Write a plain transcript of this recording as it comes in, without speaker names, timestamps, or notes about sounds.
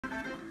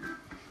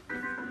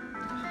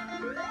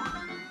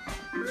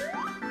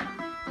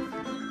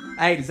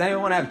Hey, does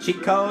anyone have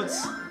cheat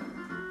codes?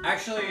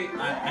 Actually,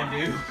 I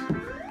do.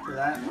 For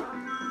that.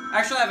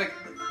 Actually, I have a...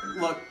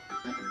 Look,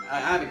 I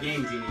have a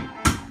game genie.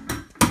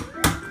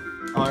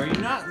 Oh, are you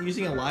not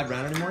using a live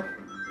round anymore?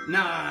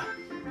 Nah.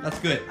 That's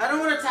good. I don't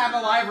want to tap a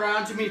live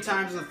round too many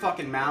times with a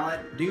fucking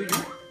mallet. Dude,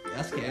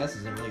 SKS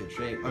is in really good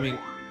shape. I mean,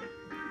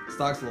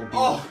 stock's a little beat.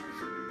 Oh!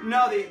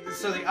 No,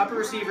 so the upper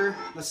receiver,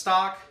 the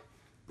stock,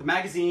 the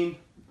magazine,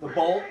 the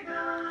bolt.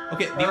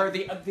 Okay,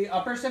 the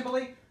upper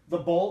simply, the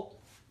bolt.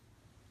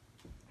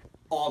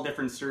 All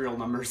different serial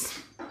numbers.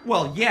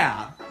 Well,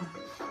 yeah.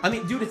 I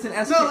mean, dude, it's an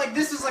SKS. No, like,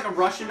 this is like a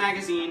Russian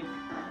magazine,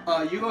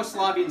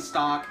 Yugoslavian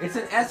stock. It's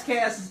an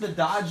SKS. It's the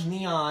Dodge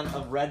Neon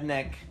of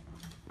redneck.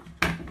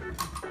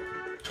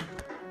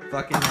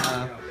 Fucking,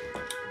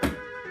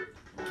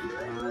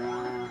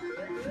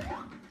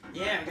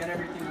 yeah, I got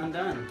everything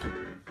undone.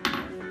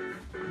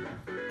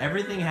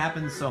 Everything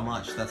happens so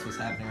much. That's what's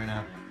happening right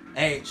now.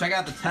 Hey, check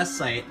out the test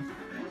site.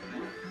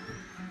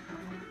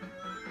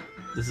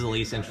 This is the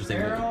least interesting.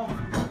 Barrel.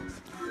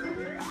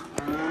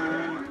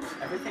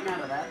 Everything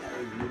out of that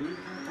we need.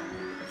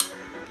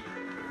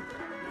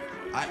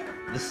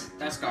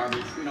 That's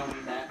garbage. We don't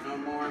need that no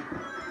more.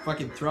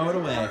 Fucking throw it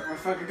away. We're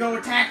fucking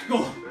going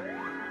tactical.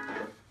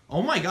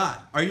 Oh my god.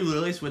 Are you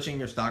literally switching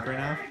your stock right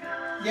now?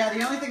 Yeah,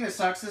 the only thing that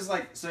sucks is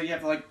like, so you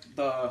have like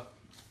the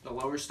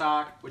lower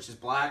stock, which is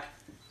black,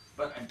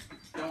 but I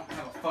don't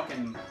have a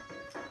fucking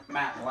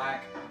matte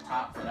black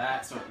top for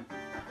that, so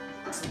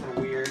it's a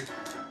little weird.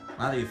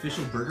 Wow, the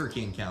official Burger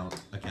King account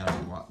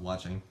is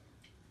watching.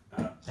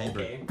 Hey,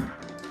 okay.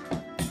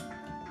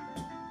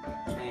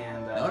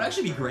 And that would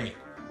actually be great.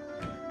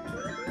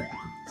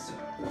 So,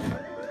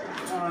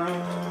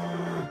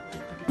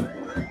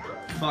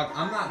 fuck,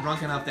 I'm not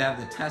drunk enough to have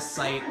the test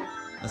site,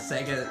 a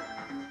Sega.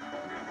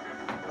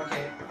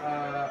 okay,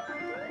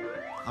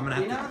 I'm gonna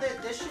have you know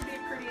that this should be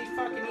pretty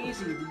fucking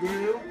easy to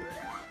do.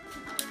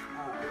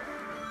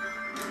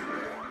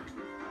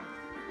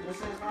 This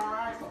is my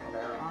rifle.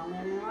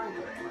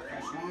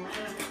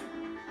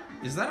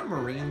 Is that a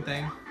Marine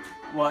thing?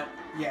 What?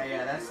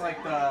 Yeah, that's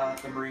like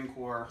the Marine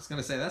Corps. I was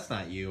gonna say, that's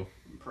not you.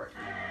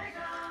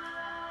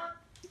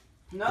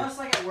 No, it's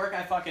like at work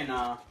I fucking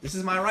This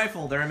is my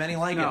rifle. There are many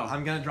like it.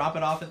 I'm gonna drop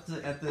it off at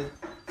the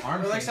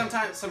arm. Or like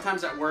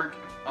sometimes at work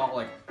I'll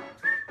like.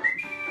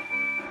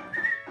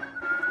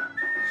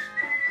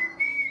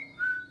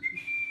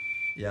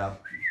 Yeah.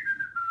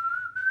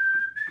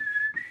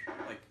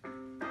 Like,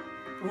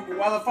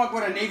 why the fuck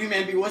would a Navy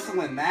man be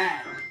whistling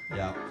that?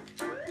 Yeah.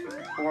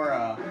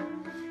 Or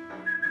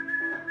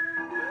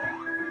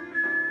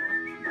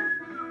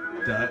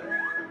Duet.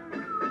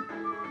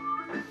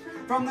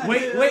 From the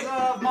hills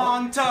of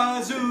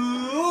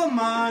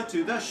Montezuma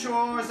to the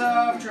shores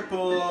of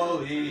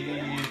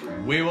Tripoli,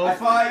 We will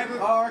fight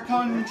our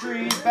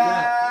country's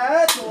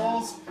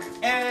battles,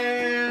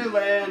 air,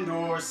 land,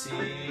 or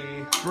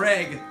sea.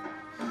 Greg.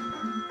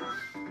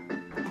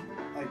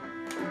 Like,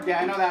 yeah,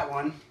 I know that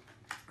one.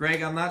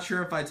 Greg, I'm not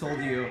sure if I told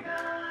you,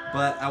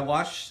 but I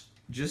watched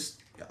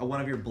just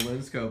one of your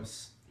balloon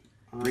scopes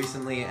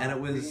recently, and it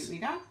was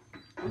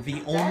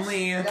the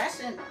only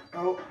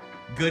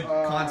good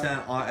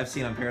content I've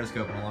seen on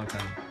Periscope in a long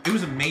time. It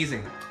was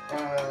amazing.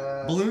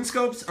 Balloon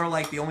scopes are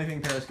like the only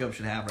thing Periscope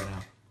should have right now.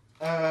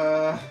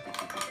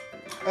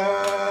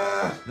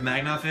 The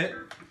Magna fit?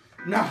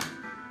 No.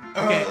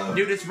 Okay,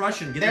 dude, it's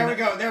Russian. There we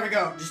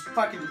go. Just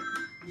fucking...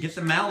 Get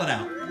the mallet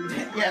out.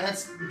 Yeah,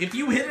 that's... If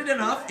you hit it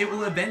enough, it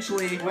will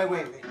eventually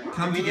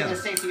come together. Need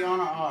the safety on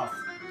or off.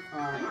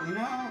 You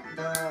know,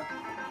 the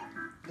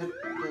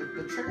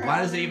trigger...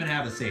 Why does it even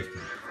have a safety?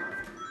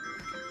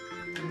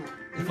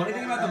 The funny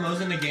thing about the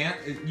Mosin Nagant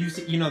is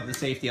you know the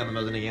safety on the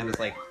Mosin Nagant is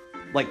like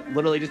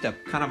literally just a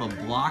kind of a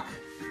block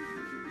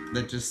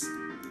that just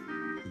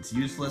it's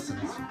useless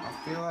and it's, I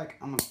feel like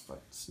I'm gonna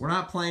put... We're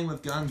not playing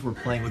with guns, we're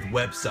playing with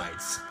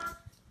websites.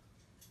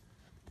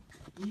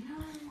 You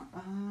know,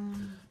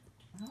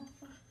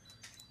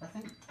 I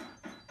think...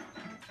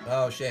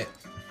 Oh shit.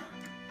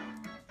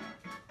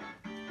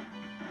 You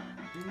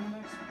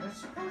know,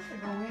 that's supposed to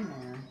go in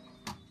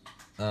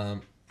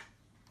there.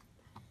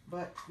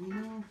 But, you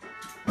know...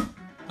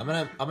 I'm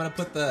gonna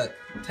put the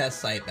test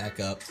site back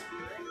up.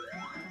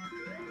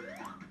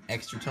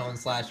 Extratone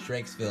 /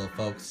 Drakesville,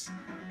 folks.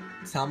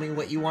 Tell me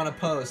what you want to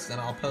post,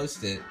 and I'll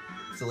post it.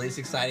 It's the least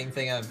exciting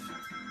thing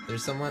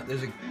There's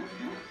a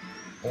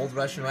old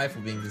Russian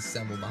rifle being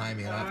disassembled behind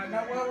me. No,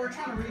 well, we're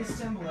trying to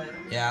reassemble it.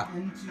 Yeah.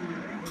 Into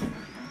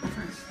a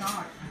different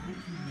stock. I think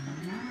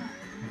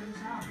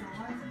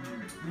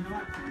you know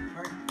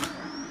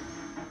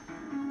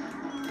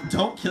what?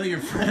 Don't kill your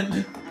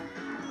friend.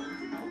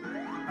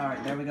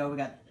 Alright, there we go. We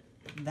got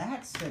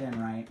that fit in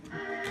right.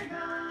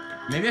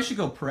 Maybe I should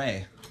go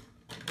pray.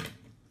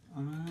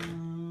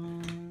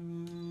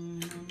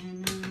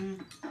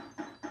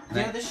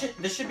 Yeah,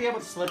 this should be able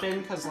to slip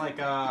in because like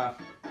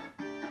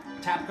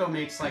Tapco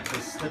makes like the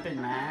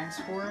slip-in mags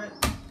for it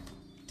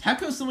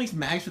Tapco still makes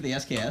mags for the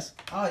SKS?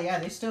 Oh yeah,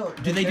 they still.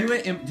 Do they do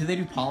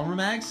polymer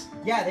mags?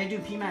 Yeah, they do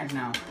PMags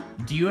now.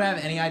 Do you have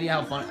any idea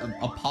how fun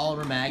a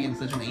polymer mag in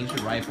such an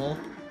ancient rifle?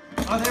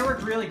 Oh, they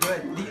work really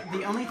good.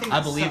 The only thing. I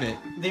believe it.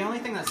 The only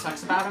thing that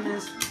sucks about them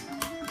is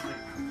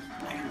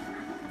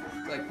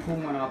like pull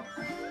one up.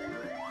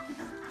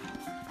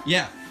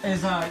 Yeah.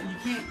 Is you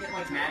can't get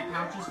like mag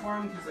pouches for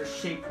them because they're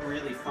shaped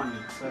really funny.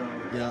 So.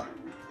 Yeah.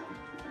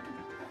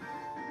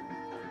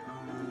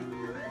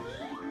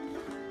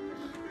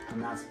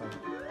 And that's the.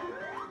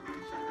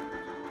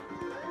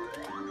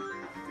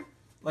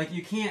 Like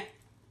you can't.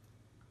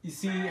 You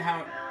see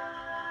how.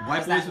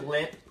 White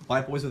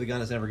boys with a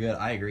gun is never good.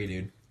 I agree,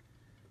 dude.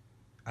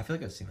 I feel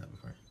like I've seen that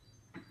before.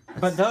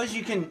 But those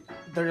you can.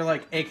 They're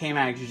like AK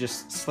mags. You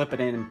just slip it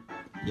in.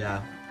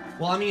 Yeah.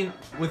 Well, I mean,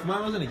 with my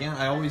Mosin again,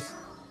 I always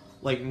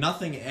like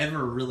nothing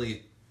ever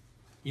really.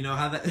 You know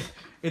how that?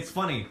 It's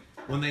funny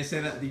when they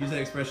say that they use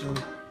that expression,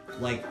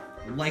 like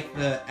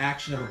the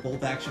action of a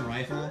bolt action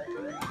rifle.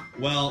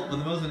 Well, with the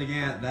Mosin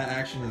again, that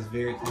action is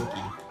very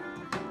clunky.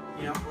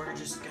 You know, we're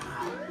just gonna.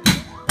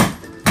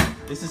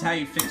 This is how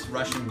you fix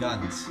Russian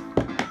guns.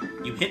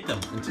 You hit them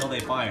until they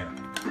fire.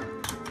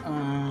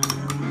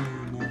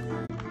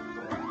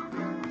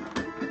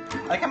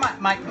 Like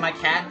my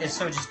cat is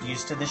so just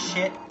used to this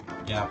shit.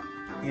 Yeah.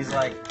 He's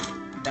like,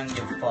 doesn't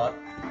give a fuck.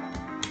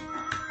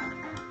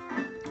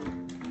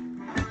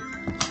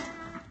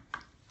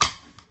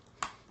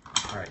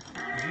 Alright.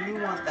 Do you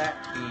want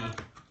that to be...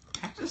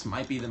 Cactus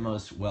might be the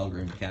most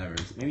well-groomed cat ever.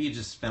 Maybe you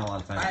just spent a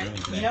lot of time doing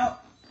it today. You know,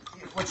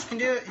 what you can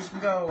do is you can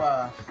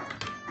go,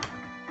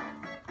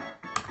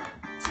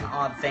 it's an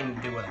odd thing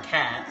to do with a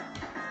cat,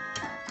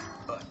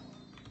 but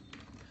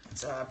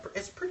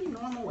it's pretty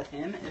normal with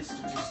him, is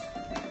to just...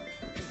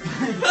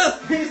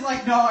 He's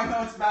like, no, I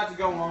know it's about to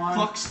go on.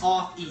 Fucks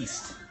off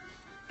east.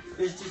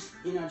 It's just,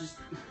 you know,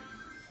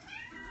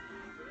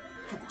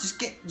 just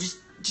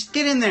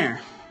get in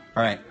there.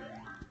 All right.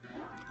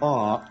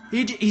 Aw,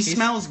 he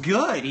smells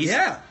good.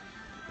 Yeah.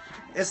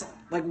 It's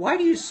like, why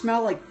do you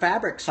smell like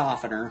fabric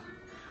softener?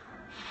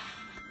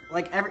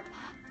 Like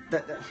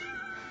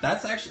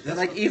That's actually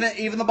like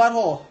even the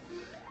butthole.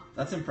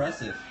 That's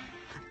impressive.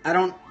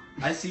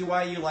 I see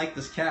why you like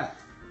this cat.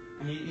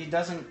 He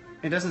doesn't.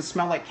 It doesn't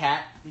smell like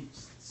cat. He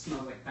just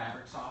smells like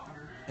fabric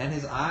softener. And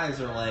his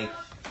eyes are like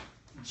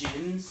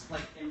gins,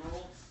 like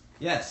emeralds.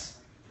 Yes.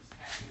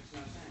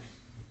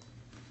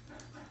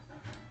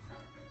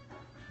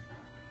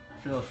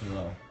 Chill.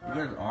 You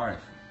guys are.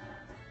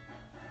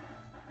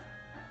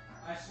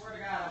 I swear to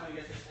God, I'm gonna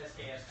get this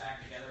SKS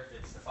back together if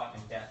it's the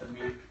fucking death of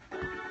me.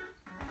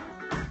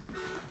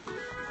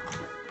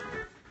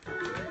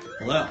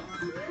 Hello.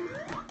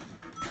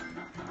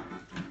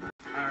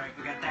 Alright,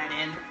 we got that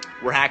in.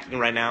 We're hacking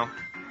right now.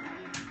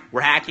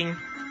 We're hacking.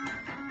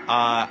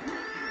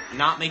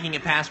 Not making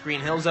it past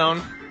Green Hill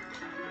Zone.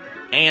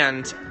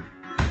 And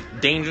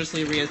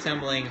dangerously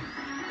reassembling.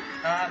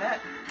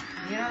 That's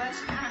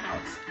kind of how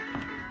it's...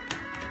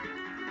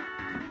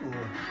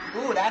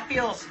 Ooh, that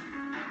feels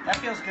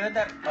good.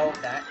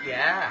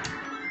 Yeah.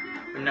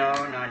 No,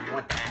 you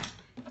want that.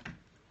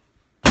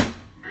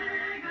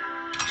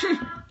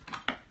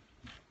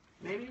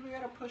 Maybe we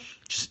gotta push.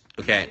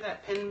 Okay. See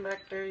that pin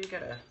back there? You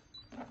gotta.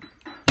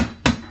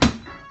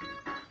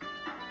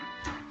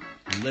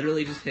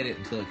 Literally just hit it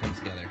until it comes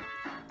together.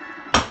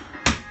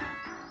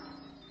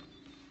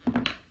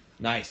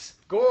 Nice.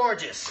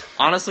 Gorgeous.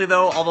 Honestly,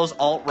 though, all those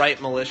alt-right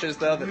militias,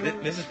 though,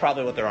 this is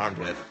probably what they're armed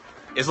with.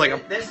 It's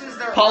like this is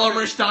their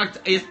polymer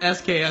stocked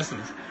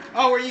SKSs.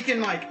 Oh, where you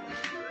can like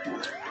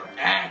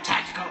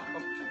tactical.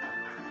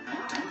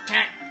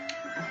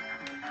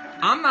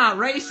 I'm not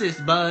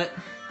racist, but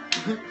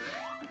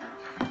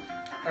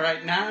all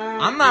right now.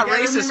 I'm not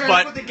racist,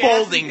 but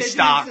folding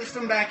stock.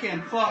 System back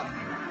in. Fuck.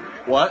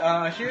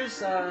 What? Here's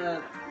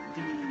the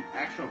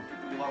actual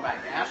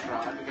blowback gas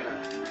rod. We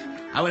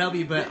gotta. I would help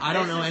you, but I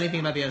don't know anything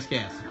about the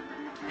SKS.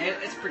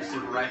 It's a pretty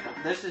simple rifle.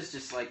 This is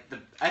just like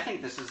I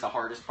think this is the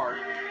hardest part.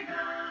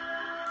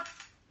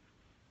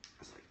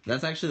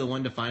 That's actually the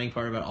one defining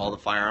part about all the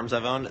firearms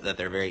I've owned, that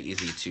they're very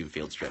easy to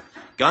field strip.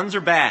 Guns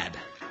are bad.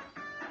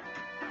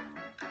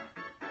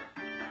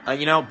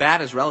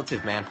 Bad is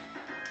relative, man.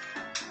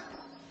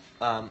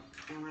 And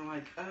we're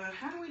like,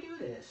 how do we do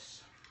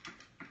this?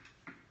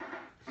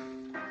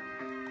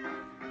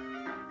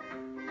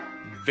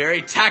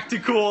 Very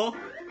tactical.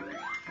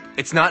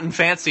 It's not in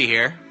fancy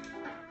here.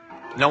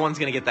 No one's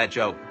gonna get that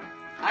joke.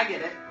 I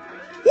get it.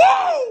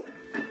 Woo!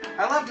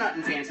 I love Nut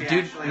and Fancy,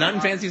 dude, actually. Nut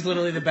and Fancy is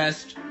literally the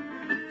best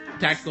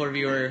tactical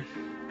reviewer.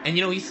 And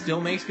he still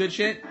makes good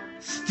shit.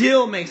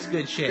 Still makes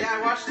good shit. Yeah,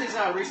 I watched his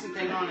recent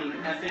thing on an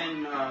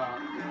FN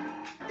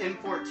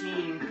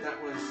M14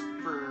 that was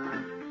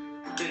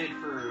fitted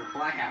for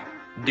Blackout.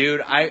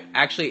 Dude,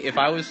 if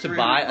I was to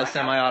buy a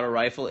semi-auto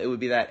rifle, it would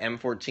be that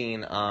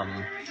M14.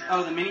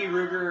 Oh, the Mini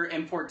Ruger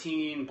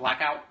M14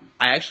 Blackout.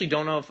 I actually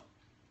don't know if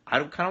I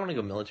kind of want to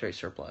go military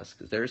surplus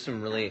because there's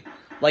some really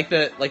like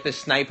the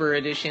sniper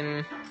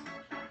edition,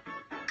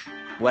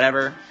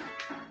 whatever.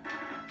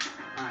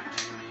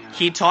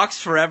 He talks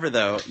forever,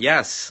 though.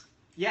 Yes.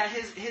 Yeah,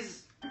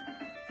 his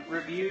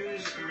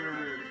reviews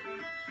are...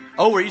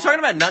 Oh, were you talking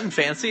about Nut and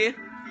Fancy?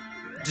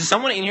 Does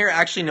someone in here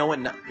actually know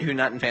who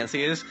Nut and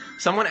Fancy is?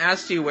 Someone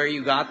asked you where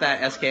you got that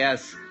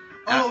SKS.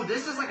 Oh,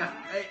 this is like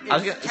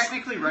it's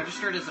technically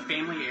registered as a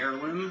family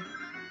heirloom.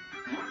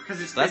 Because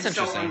it's been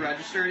so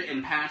unregistered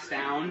and passed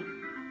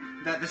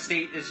down that the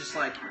state is just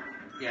like,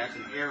 yeah, it's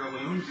an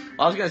heirloom.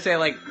 I was going to say,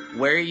 like,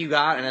 where you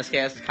got an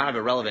SKS is kind of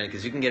irrelevant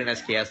because you can get an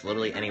SKS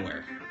literally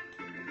anywhere.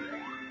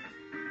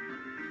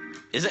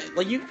 Is it,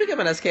 like, you can pick up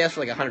an SKS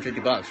for like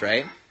 $150,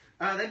 right?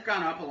 They've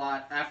gone up a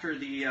lot after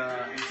the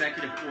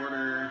executive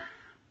order,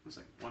 it was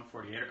like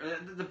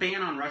 148, the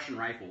ban on Russian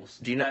rifles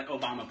that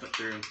Obama put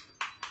through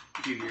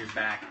a few years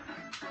back.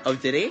 Oh,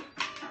 did he?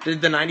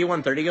 Did the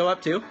 9130 go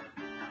up too?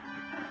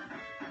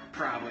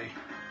 Probably.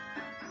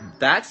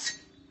 That's,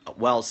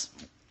 well,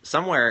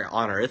 somewhere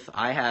on Earth,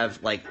 I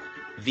have, like,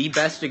 the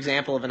best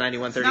example of a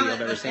 9130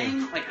 I've ever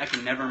seen. Like, I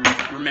can never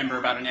remember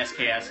about an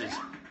SKS is,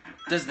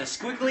 does the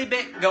squiggly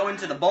bit go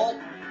into the bolt,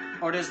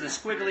 or does the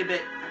squiggly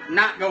bit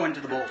not go into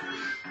the bolt?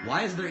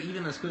 Why is there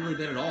even a squiggly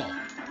bit at all?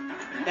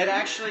 It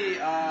actually, it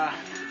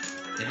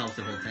helps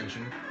it hold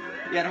tension.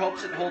 Yeah, it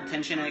helps it hold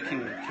tension and it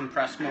can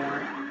compress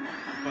more,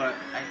 but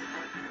I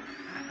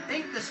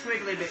think the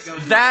squiggly bit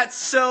goes... That's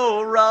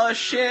so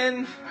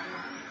Russian!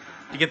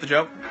 You get the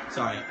joke?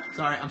 Sorry,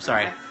 I'm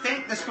sorry. I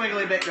think the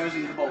squiggly bit goes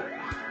into the bolt.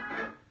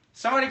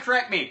 Somebody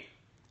correct me.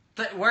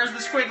 Where's the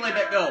squiggly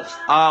bit go?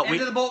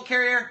 Into the bolt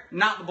carrier,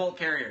 not the bolt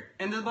carrier.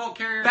 Into the bolt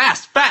carrier.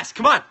 Fast,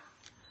 come on!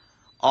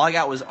 All I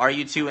got was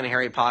RU2 and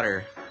Harry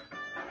Potter.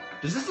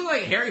 Does this look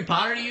like Harry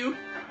Potter to you?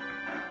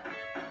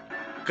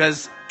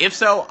 Because if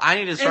so, I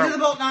need to start... Into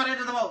the bolt, not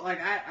into the bolt.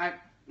 Like,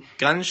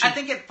 Guns should... I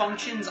think it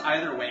functions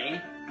either way.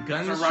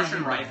 Guns it's a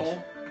Russian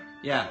rifle.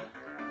 Yeah.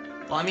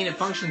 Well, I mean, it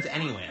functions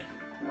anyway.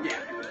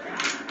 Yeah.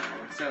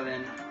 So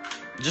then...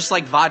 Just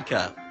like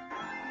vodka.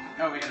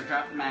 Oh, we gotta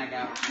drop the mag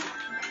out.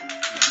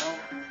 Well,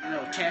 a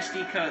little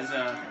testy, because,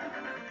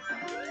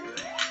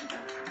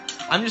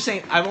 I'm just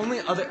saying, I've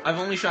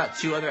only shot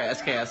 2 other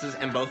SKSs,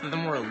 and both of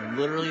them were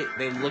literally,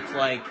 they looked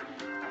like,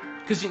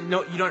 because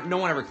no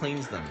one ever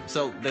cleans them,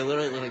 so they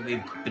literally look like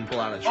they've been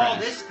pulled out of the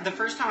trash. The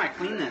first time I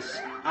cleaned this,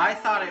 I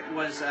thought it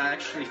was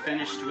actually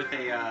finished with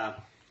I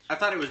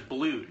thought it was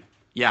blued.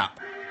 Yeah.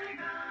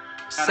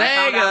 And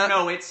I found out,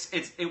 no,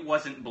 it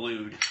wasn't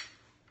blued.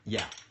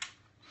 Yeah.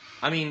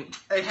 I mean...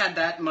 It had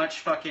that much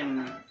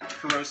fucking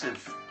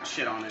corrosive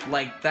shit on it.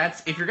 Like,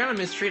 that's... If you're gonna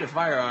mistreat a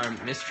firearm,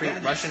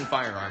 mistreat Russian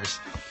firearms.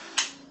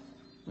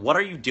 What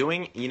are you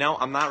doing? You know,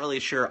 I'm not really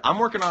sure. I'm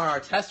working on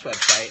our test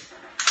website,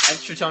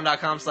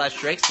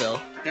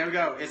 extratone.com/Drakesville. There we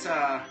go. It's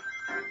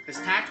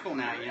tactical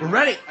now, you know? We're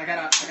ready! I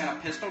got a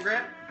pistol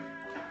grip.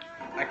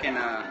 I can,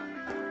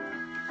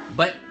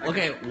 But,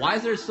 okay, why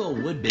is there still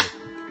a wood bit?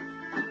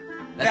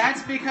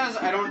 That's because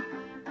I don't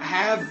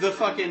have the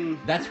fucking...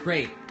 That's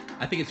great.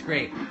 I think it's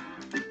great.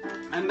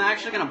 I'm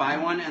actually gonna buy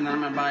one, and then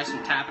I'm gonna buy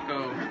some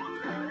Tapico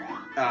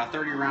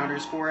 30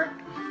 rounders for it.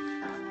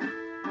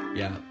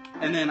 Yeah.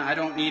 And then I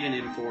don't need an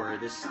M4.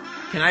 This.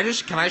 Can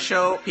I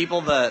show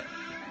people the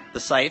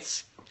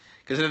sights?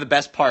 Because they're the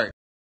best part.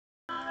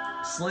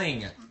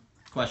 Sling?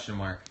 Question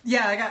mark.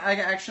 Yeah, I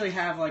actually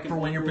have like for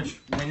when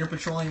you're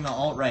patrolling the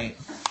alt-right.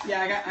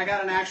 Yeah, I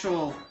got an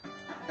actual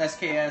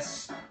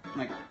SKS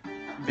like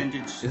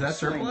vintage. Is that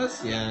sling.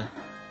 surplus? Yeah.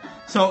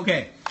 So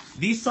okay,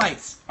 these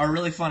sights are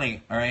really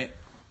funny. All right.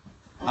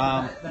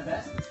 The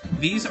best.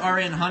 These are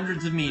in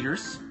hundreds of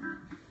meters.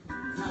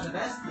 No, the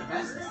best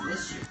is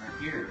this shit right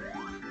here.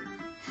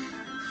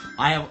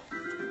 I have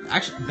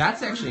actually.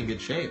 That's actually in good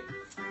shape.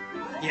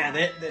 Yeah,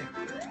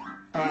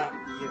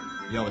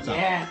 Yo, what's up?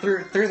 Yeah,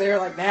 through there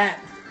like that,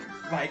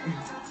 like.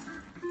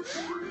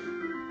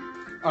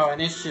 Oh,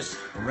 and it's just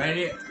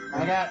ready.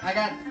 I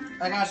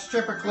got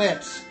stripper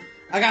clips.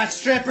 I got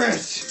strippers.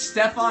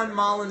 Stefan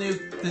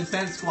Molyneux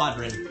Defense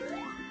Squadron.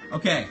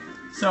 Okay,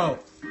 so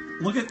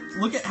look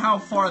at how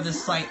far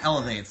this sight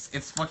elevates.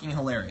 It's fucking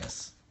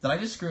hilarious. Did I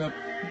just screw up?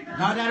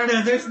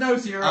 No. There's no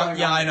zero.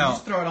 Yeah, I know. You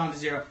just throw it on to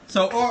zero.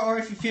 So, or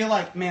if you feel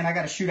like, man, I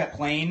gotta shoot at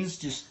planes,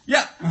 just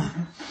yeah.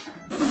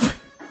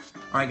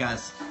 All right,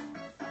 guys.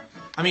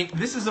 I mean,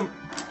 this is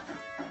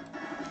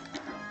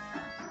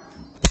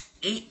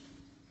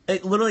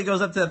it literally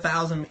goes up to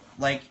 1,000.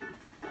 Like,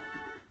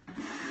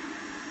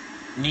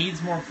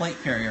 needs more plate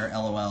carrier.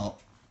 LOL.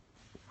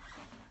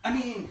 I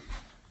mean,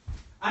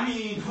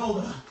 hold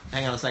up.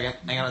 Hang on a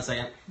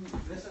second.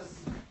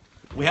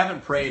 We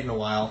haven't prayed in a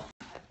while.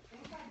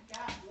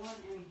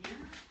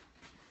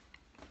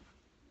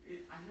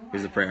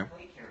 Here's the prayer.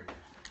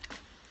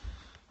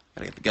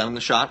 Gotta get the gun in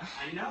the shot.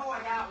 I know I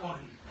got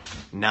one.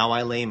 Now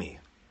I lay me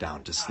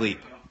down to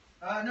sleep.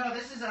 No,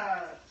 this is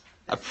I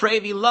pray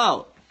thee,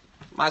 Lord,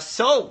 my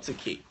soul to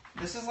keep.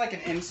 This is like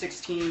an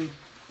M16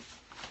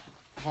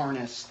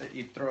 harness that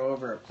you throw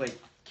over a plate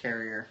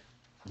carrier.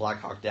 Black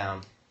Hawk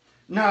Down.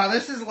 No,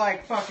 this is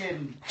like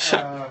fucking.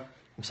 I'm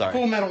sorry.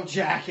 Full Metal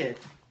Jacket.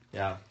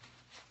 Yeah.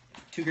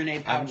 2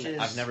 grenade pouches.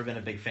 I've never been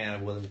a big fan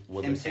of wooden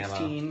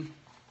M16.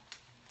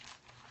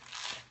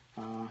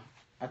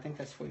 I think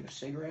that's for your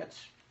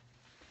cigarettes.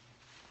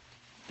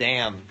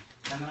 Damn.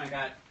 And then I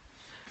got...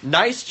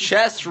 Nice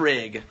chest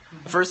rig.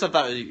 First I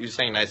thought you were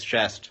saying nice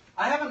chest.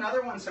 I have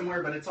another one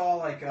somewhere, but it's all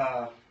like,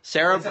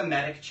 Sarah... It's a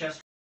medic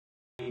chest,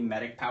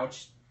 medic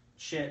pouch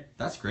shit.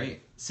 That's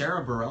great.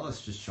 Sarah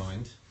Bareilles just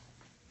joined.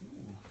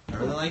 Ooh. I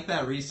really like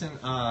that recent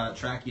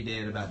track you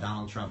did about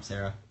Donald Trump,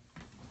 Sarah.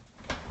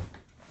 Yeah.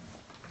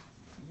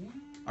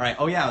 All right.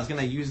 Oh, yeah, I was going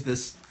to use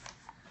this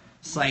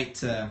site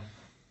to...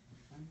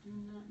 I do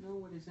not know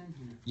what is in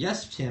here.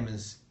 Yes, Tim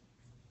is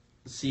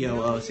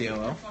COO.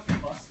 Fucking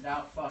busted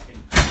out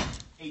fucking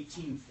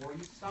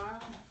 1840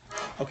 style.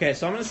 Okay,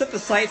 so I'm going to set the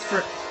sights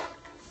for...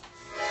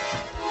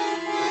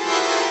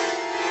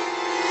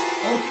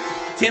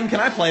 Oh, Tim, can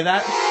I play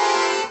that?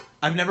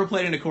 I've never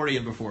played an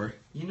accordion before.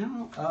 You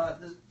know,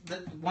 the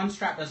one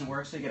strap doesn't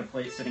work, so you gotta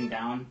play it sitting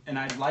down, and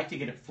I'd like to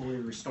get it fully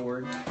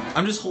restored.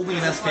 I'm just holding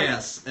an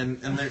SKS, and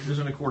there's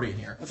an accordion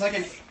here. It's like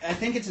I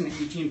think it's in the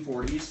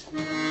 1840s.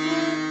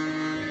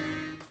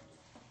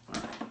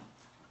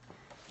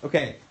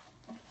 Okay.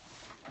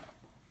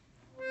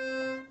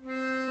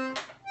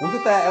 Look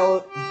at that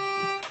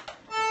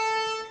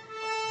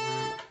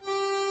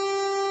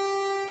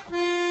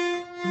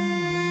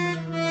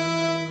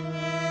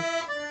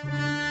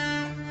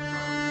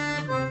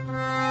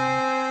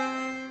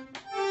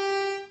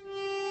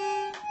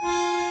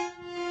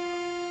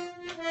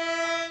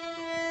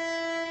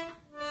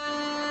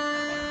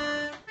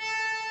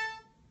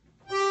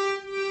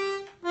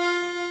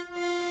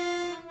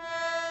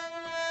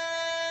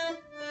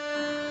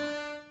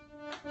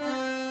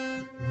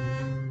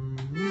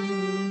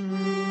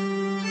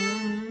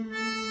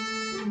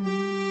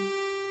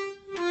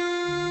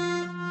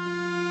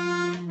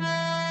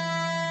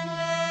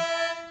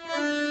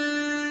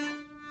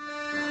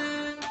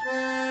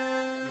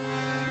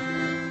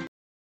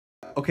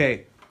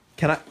Okay,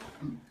 can I?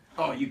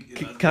 Oh, you.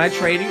 Can I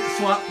trade you?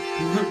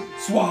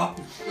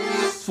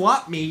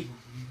 Swap meet.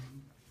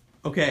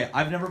 Okay,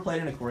 I've never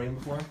played an accordion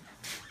before.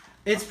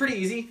 It's pretty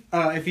easy.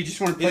 If you just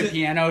want to play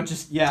piano,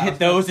 just yeah, hit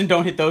those and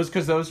don't hit those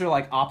because those are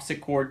like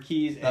opposite chord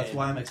keys. That's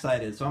why I'm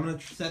excited. So I'm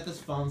gonna set this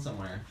phone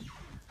somewhere.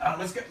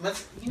 Let's go.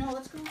 Let's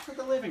go to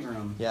the living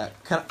room. Yeah.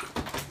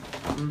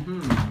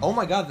 Oh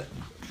my God.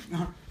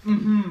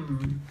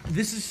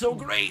 This is so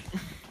great.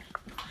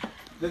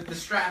 The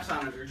straps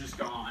on it are just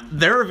gone.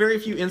 There are very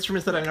few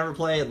instruments that I've never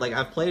played. Like,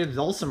 I've played a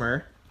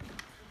dulcimer.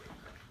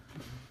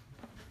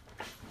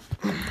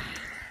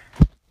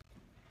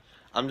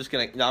 I'm just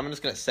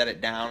gonna set it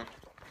down.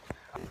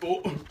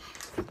 Oh.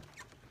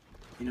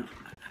 You know,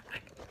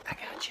 I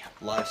got you.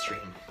 Live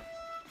stream.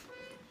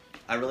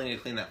 I really need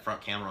to clean that front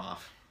camera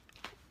off.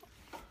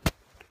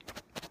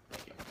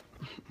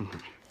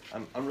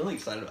 I'm really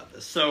excited about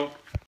this. So,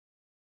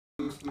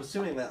 I'm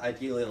assuming that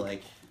ideally,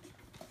 like,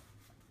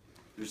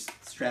 there's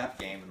strap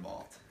game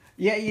involved.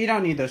 Yeah, you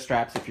don't need those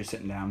straps if you're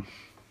sitting down.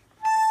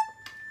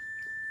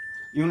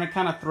 You want to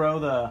kind of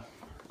throw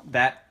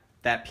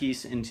that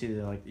piece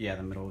into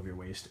the middle of your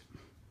waist.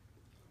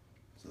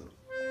 So,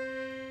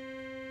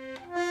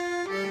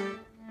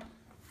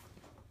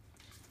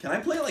 can I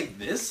play like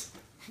this?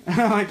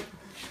 How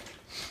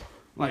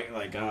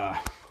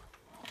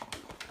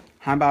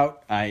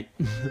about I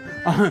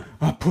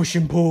push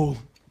and pull?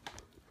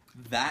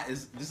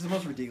 This is the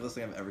most ridiculous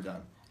thing I've ever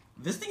done.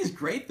 This thing is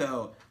great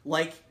though.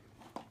 Like,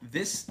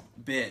 this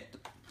bit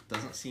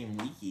doesn't seem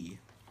leaky.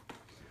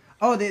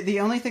 Oh, the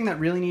only thing that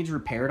really needs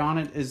repaired on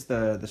it is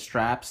the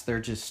straps.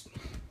 They're just...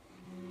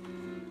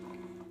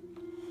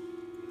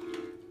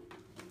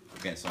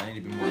 Okay, so I need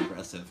to be more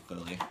aggressive,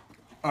 clearly.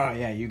 Oh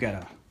yeah, you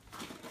gotta...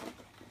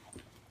 I'm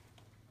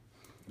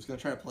just gonna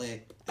try to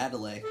play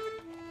Adelaide.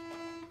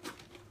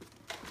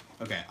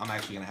 Okay, I'm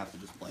actually gonna have to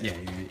just play it. Yeah,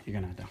 you're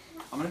gonna have to.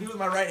 I'm gonna do it with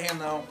my right hand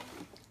though.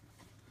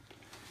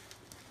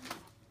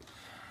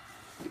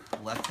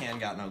 Left hand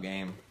got no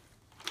game.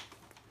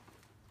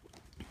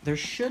 There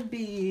should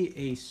be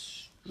a...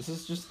 This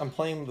is just... I'm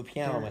playing the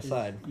piano on my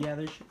side. Yeah,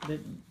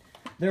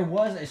 there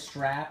was a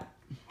strap,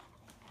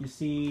 you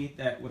see,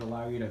 that would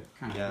allow you to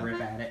kind of grip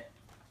at it.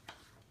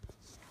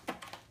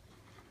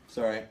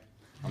 Sorry.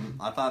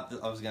 I thought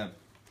that I was gonna...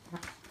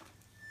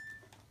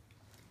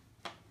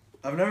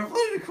 I've never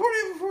played an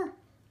accordion before.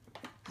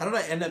 How did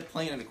I end up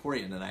playing an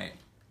accordion tonight?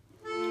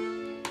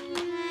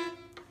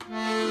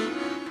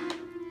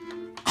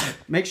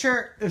 Make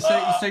sure,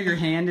 so your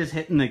hand is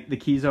hitting the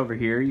keys over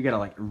here. You gotta,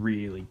 like,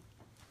 really...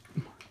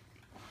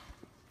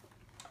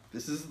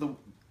 This is the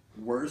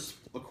worst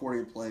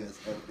accordion play that's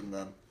ever been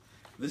done.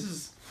 This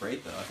is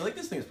great, though. I feel like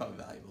this thing is probably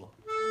valuable.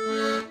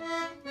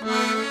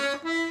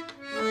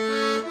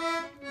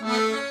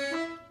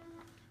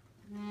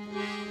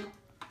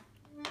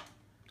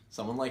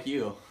 Someone like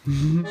you.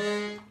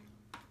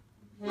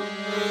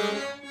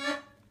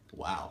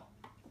 Wow.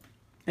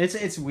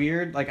 It's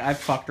weird. Like, I've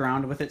fucked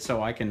around with it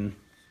so I can...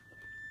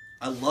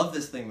 I love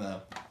this thing, though.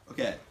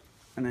 Okay.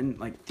 And then,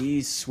 like,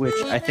 these switch...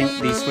 I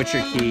think these switch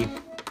your key.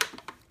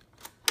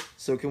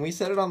 So can we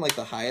set it on, like,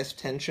 the highest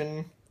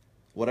tension?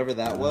 Whatever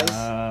that was?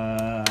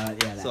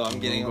 Yeah. So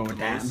I'm getting go with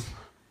that.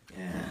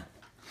 Yeah.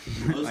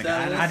 Like,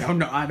 I don't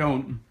know. I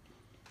don't.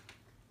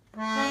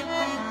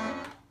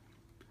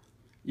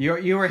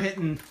 You were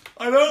hitting.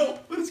 I know,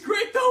 but it's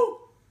great though.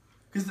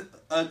 Because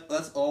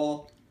that's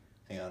all.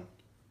 Hang on.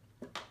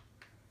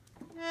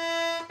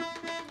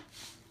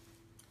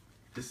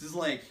 This is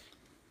like.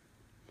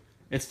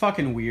 It's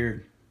fucking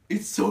weird.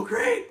 It's so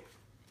great.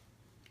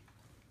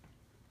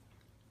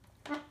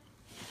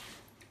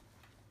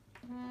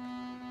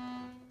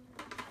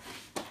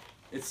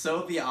 It's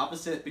so the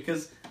opposite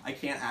because I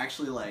can't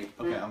actually like.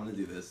 Okay, I'm gonna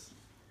do this.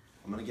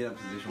 I'm gonna get a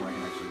position where I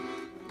can actually.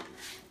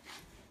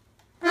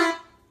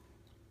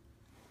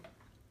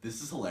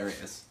 This is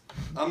hilarious.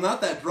 I'm not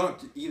that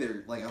drunk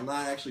either. Like, I'm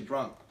not actually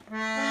drunk.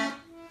 I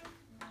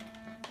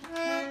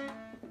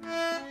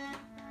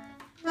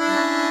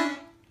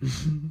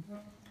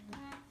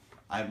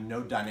have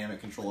no dynamic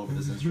control over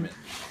this instrument.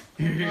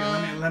 Here,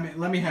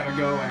 let me have a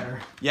go at her.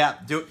 Yeah,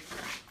 do it.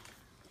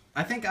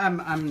 I think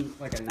I'm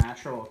like a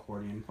natural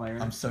accordion player.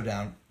 I'm so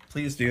down.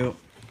 Please do.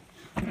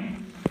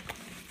 And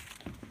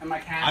my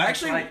cat. I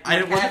actually, like, I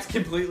my cat's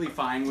wasn't completely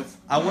fine with.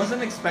 I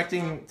wasn't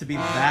expecting to be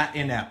that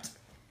inept.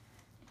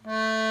 All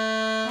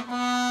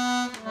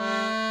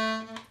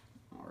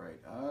right.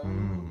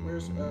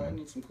 Where's I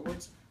need some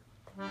chords.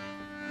 All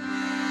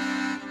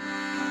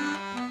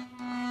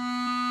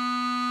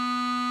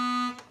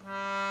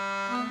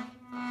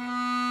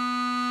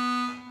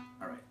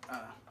right.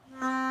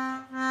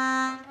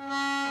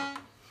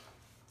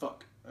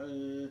 Fuck.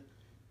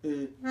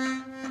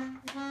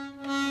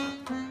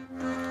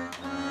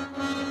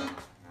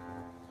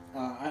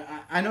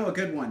 I know a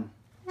good one.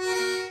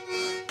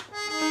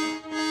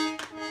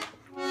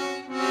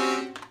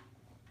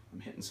 I'm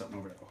hitting something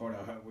over there. Hold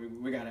on,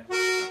 we got it.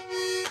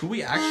 Could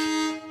we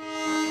actually?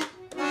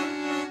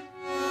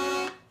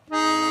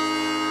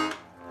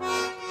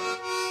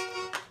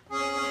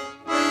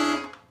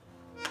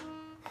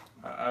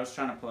 I was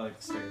trying to play like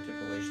the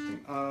stereotypical Asian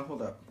thing.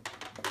 Hold up.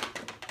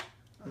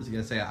 I was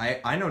gonna say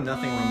I know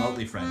nothing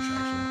remotely French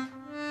actually.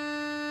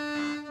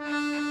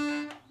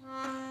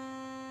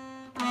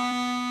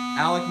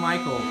 Alec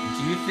Michael,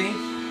 do you think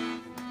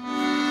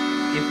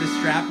if the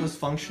strap was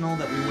functional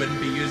that we wouldn't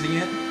be using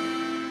it?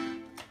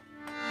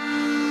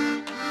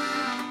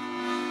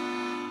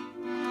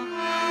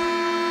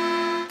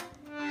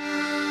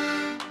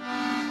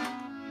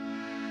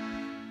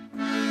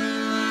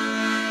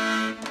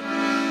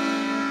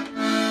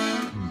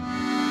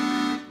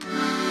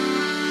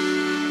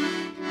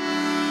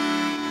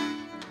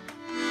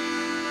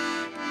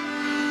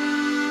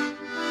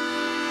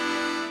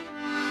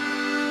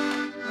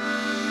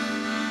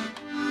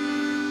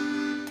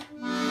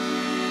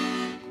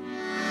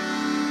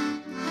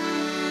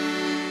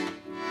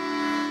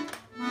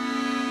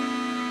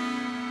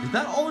 Is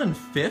that all in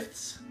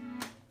fifths?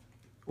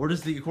 Or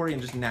does the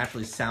accordion just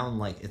naturally sound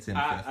like it's in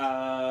fifths?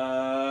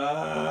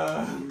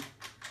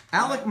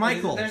 Alec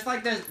Michael. There's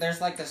like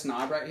this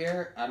knob right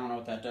here. I don't know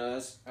what that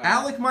does.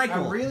 Alec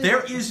Michael.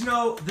 There is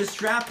no. The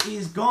strap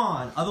is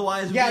gone.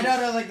 Otherwise, yeah,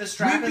 no, like the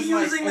strap is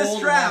like using the old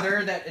strap.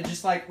 leather that it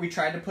just like we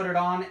tried to put it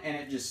on and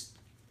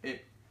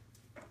it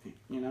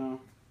you know,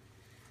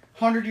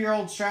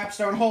 100-year-old straps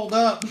don't hold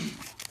up.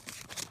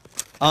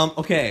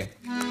 Okay.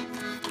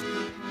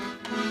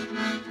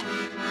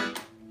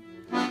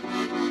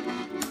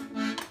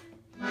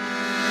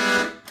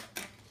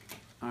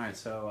 Alright,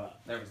 so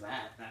there was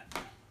that.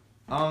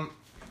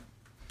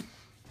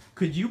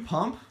 Could you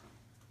pump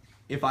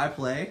if I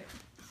play?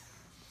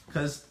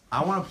 Because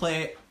I want to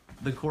play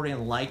the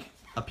accordion like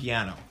a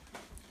piano.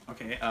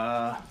 Okay,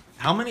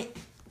 How many?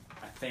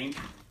 I think.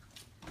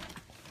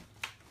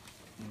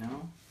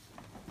 No?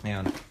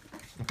 Man.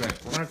 Okay,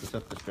 we're gonna have to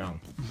set this down.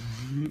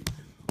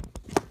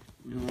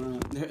 You're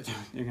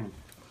gonna.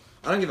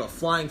 I don't give a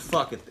flying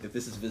fuck if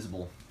this is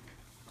visible.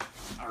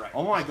 Alright.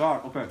 Oh my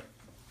god, okay.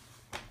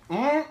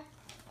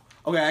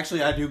 Okay,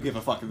 actually I do give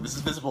a fuck if this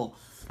is visible.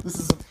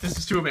 This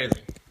is too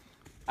amazing.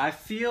 I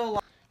feel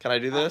like. Can I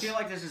do this? I feel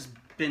like this has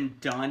been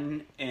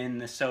done in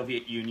the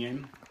Soviet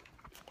Union.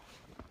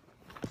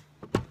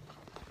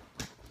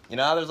 You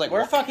know how there's like...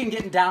 We're fucking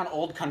getting down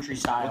old country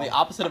style. We're the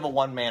opposite of a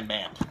one-man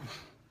band.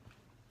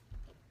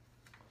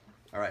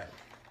 Alright.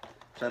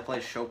 Should I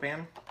play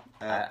Chopin?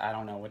 I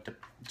don't know what to...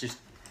 Just...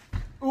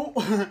 Ooh!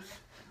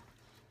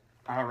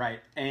 Alright,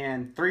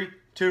 and 3,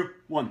 2,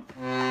 1.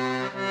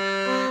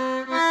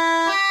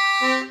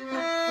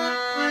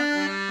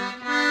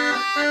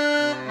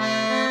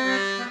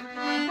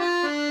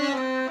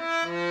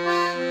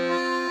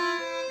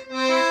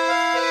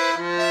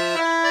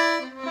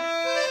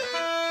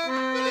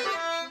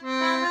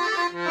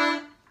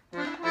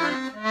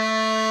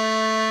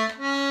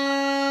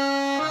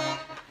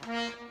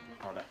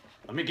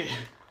 Let me get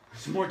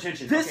some more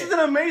attention. This is an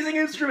amazing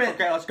instrument!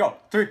 Okay, let's go.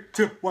 3,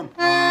 2, 1.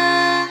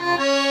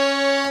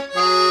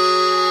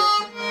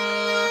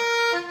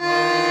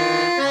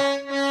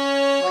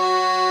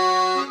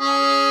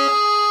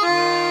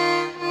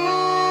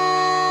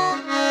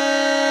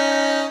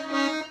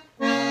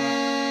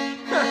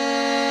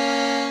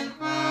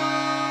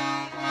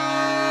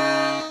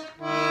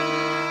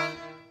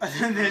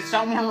 There's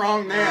something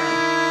wrong there.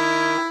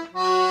 Listen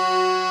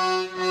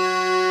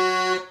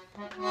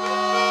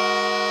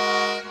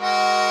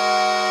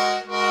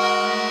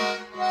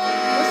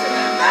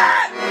to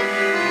that!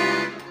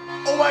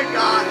 Oh my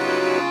god!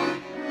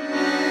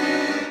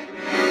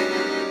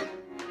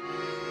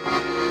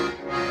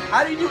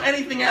 How do you do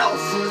anything else?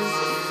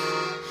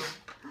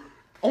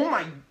 Oh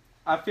my...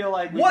 I feel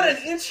like what an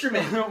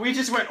instrument! We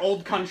just went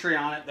old country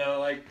on it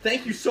though. Like,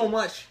 thank you so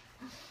much.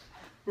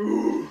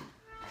 Ooh.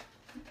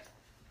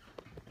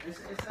 It's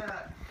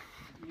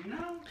you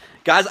know.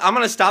 Guys, I'm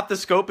gonna stop the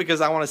scope because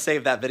I want to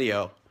save that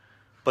video.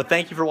 But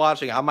thank you for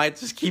watching. I might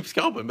just keep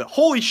scoping. But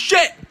holy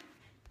shit!